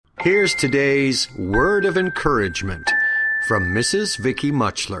Here's today's word of encouragement from Mrs. Vicky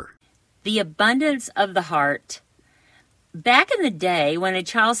Muchler. The abundance of the heart. Back in the day, when a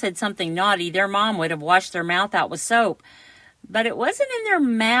child said something naughty, their mom would have washed their mouth out with soap. But it wasn't in their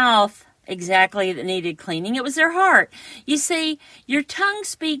mouth exactly that needed cleaning. It was their heart. You see, your tongue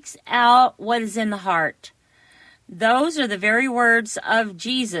speaks out what is in the heart. Those are the very words of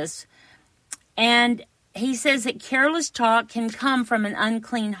Jesus. And he says that careless talk can come from an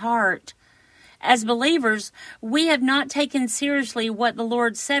unclean heart. As believers, we have not taken seriously what the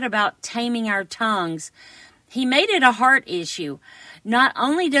Lord said about taming our tongues. He made it a heart issue. Not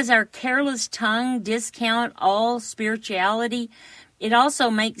only does our careless tongue discount all spirituality, it also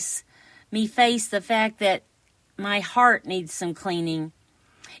makes me face the fact that my heart needs some cleaning.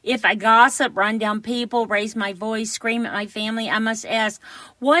 If I gossip, run down people, raise my voice, scream at my family, I must ask,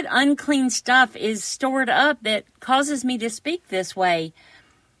 what unclean stuff is stored up that causes me to speak this way?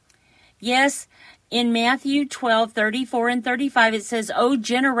 Yes, in Matthew 12:34 and 35, it says, O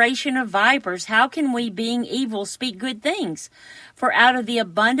generation of vipers, how can we, being evil, speak good things? For out of the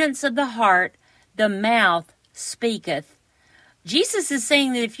abundance of the heart, the mouth speaketh. Jesus is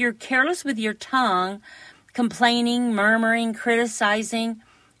saying that if you're careless with your tongue, complaining, murmuring, criticizing,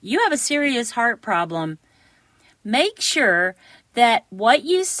 you have a serious heart problem. Make sure that what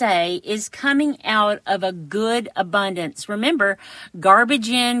you say is coming out of a good abundance. Remember, garbage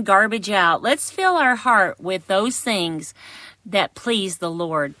in, garbage out. Let's fill our heart with those things that please the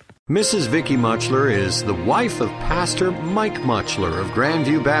Lord. Mrs. Vicky Muchler is the wife of Pastor Mike Muchler of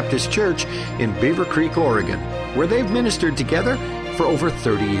Grandview Baptist Church in Beaver Creek, Oregon, where they've ministered together for over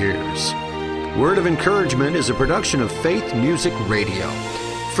 30 years. Word of Encouragement is a production of Faith Music Radio.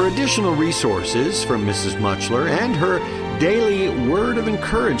 For additional resources from Mrs. Muchler and her daily Word of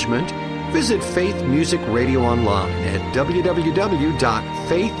Encouragement, visit Faith Music Radio online at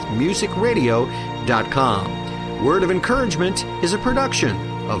www.faithmusicradio.com. Word of Encouragement is a production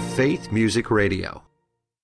of Faith Music Radio.